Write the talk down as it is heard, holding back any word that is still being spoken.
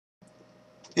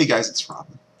Hey guys, it's Rob.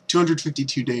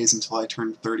 252 days until I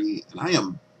turn 30, and I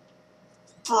am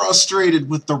frustrated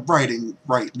with the writing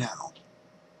right now.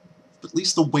 But at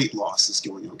least the weight loss is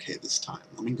going okay this time.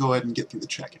 Let me go ahead and get through the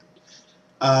check-in.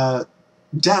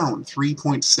 Down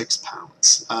 3.6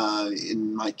 pounds.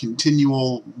 In my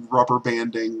continual rubber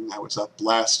banding, I was up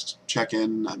last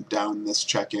check-in, I'm down this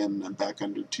check-in, I'm back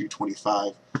under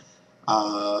 225.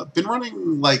 Been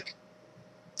running like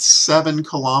 7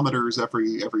 kilometers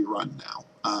every run now,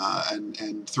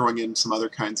 and throwing in some other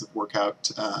kinds of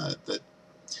workout that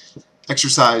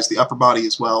exercise the upper body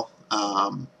as well,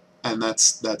 and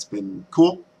that's been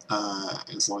cool.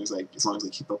 As long as I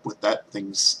keep up with that,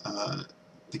 things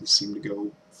seem to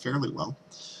go fairly well.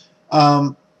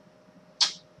 But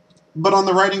on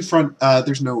the writing front,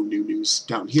 there's no new news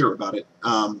down here about it.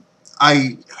 I'm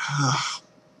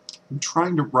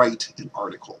trying to write an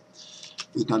article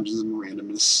for the Dungeons and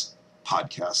Randomness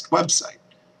podcast website,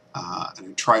 and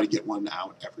I try to get one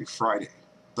out every Friday.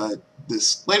 But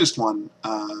this latest one,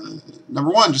 number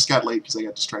one, just got late because I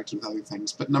got distracted with other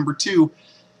things. But number two,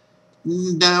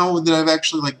 now that I've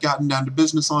actually gotten down to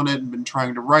business on it and been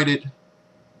trying to write it,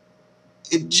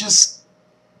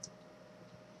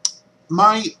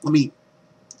 let me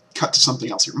cut to something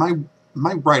else here.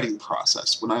 My writing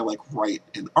process, when I write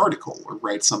an article or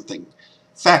write something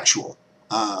factual,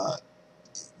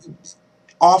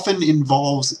 often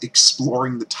involves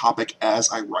exploring the topic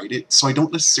as I write it, so I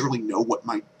don't necessarily know what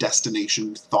my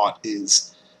destination thought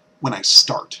is when I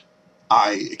start.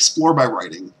 I explore by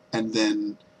writing, and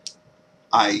then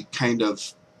I kind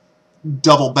of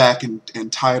double back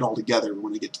and tie it all together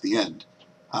when I get to the end,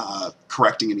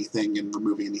 correcting anything and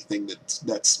removing anything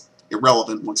that's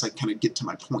irrelevant once I kind of get to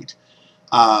my point.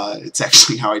 It's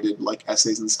actually how I did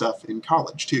essays and stuff in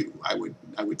college too. I would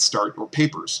start, or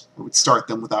papers, I would start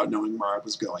them without knowing where I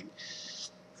was going.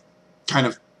 Kind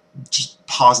of just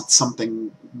posit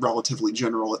something relatively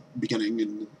general at the beginning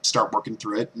and start working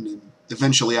through it, and then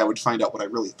eventually I would find out what I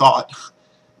really thought,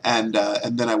 and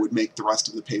then I would make the rest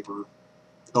of the paper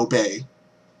obey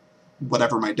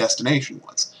whatever my destination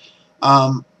was.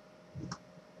 And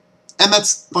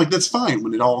that's fine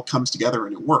when it all comes together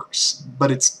and it works, but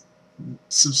it's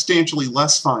substantially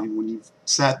less fine when you've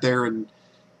sat there and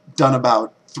done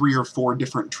about 3 or 4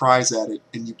 different tries at it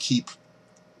and you keep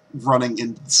running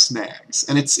into the snags.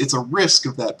 And it's a risk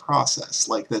of that process.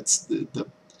 That's the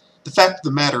fact of the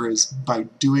matter is, by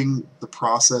doing the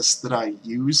process that I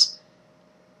use,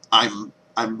 I'm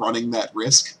running that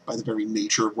risk by the very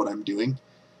nature of what I'm doing.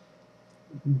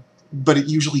 But it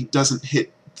usually doesn't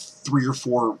hit 3 or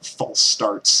 4 false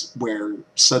starts where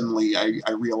suddenly I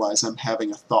realize I'm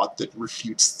having a thought that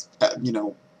refutes,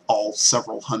 all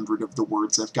several hundred of the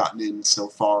words I've gotten in so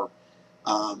far.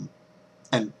 And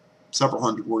several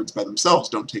hundred words by themselves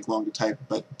don't take long to type,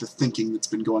 but the thinking that's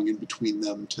been going in between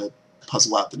them to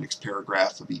puzzle out the next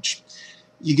paragraph of each,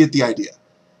 you get the idea.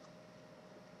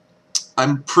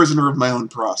 I'm prisoner of my own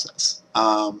process.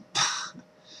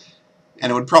 And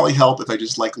it would probably help if I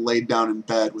just laid down in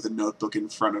bed with a notebook in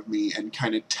front of me and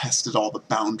kind of tested all the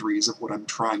boundaries of what I'm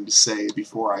trying to say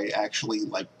before I actually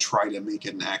try to make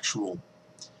an actual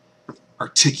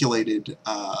articulated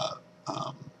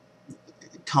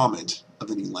comment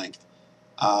of any length.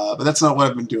 But that's not what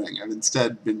I've been doing. I've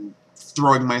instead been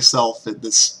throwing myself at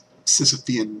this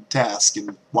Sisyphean task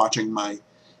and watching my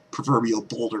proverbial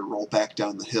boulder roll back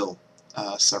down the hill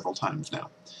several times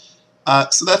now.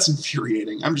 So that's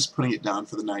infuriating. I'm just putting it down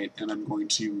for the night, and I'm going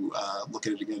to look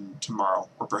at it again tomorrow,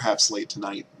 or perhaps late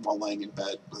tonight while laying in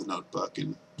bed with a notebook,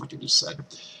 and like I just said.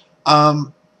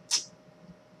 But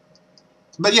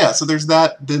yeah, so there's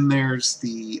that. Then there's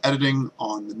the editing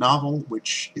on the novel,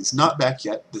 which is not back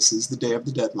yet. This is the day of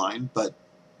the deadline, but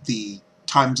the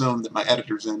time zone that my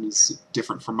editor's in is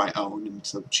different from my own, and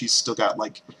so she's still got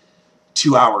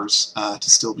 2 hours to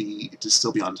still be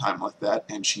on time like that,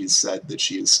 and she's said that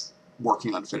she is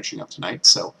working on finishing up tonight.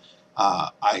 So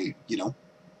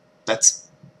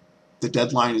that's, the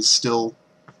deadline is still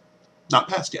not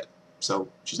passed yet, so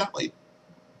she's not late.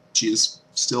 She is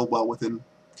still well within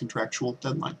contractual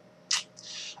deadline,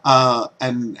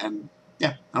 and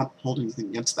yeah, I don't hold anything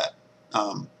against that.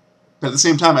 But at the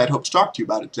same time, I had hoped to talk to you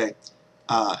about it today,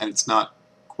 and it's not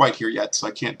quite here yet, so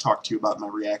I can't talk to you about my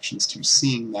reactions to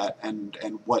seeing that and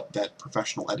what that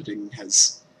professional editing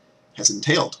has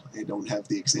entailed. I don't have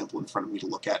the example in front of me to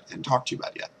look at and talk to you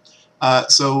about yet.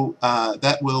 So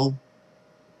that will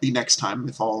be next time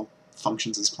if all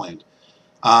functions as planned.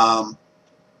 And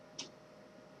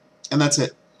that's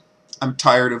it. I'm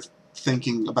tired of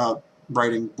thinking about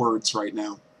writing words right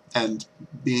now, and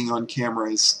being on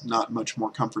camera is not much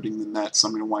more comforting than that, so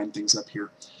I'm going to wind things up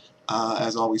here.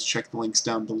 As always, check the links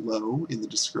down below in the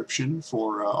description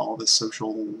for all the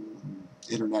social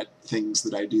internet things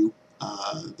that I do.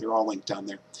 They're all linked down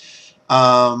there.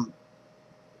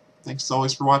 Thanks as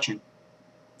always for watching.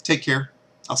 Take care.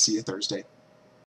 I'll see you Thursday.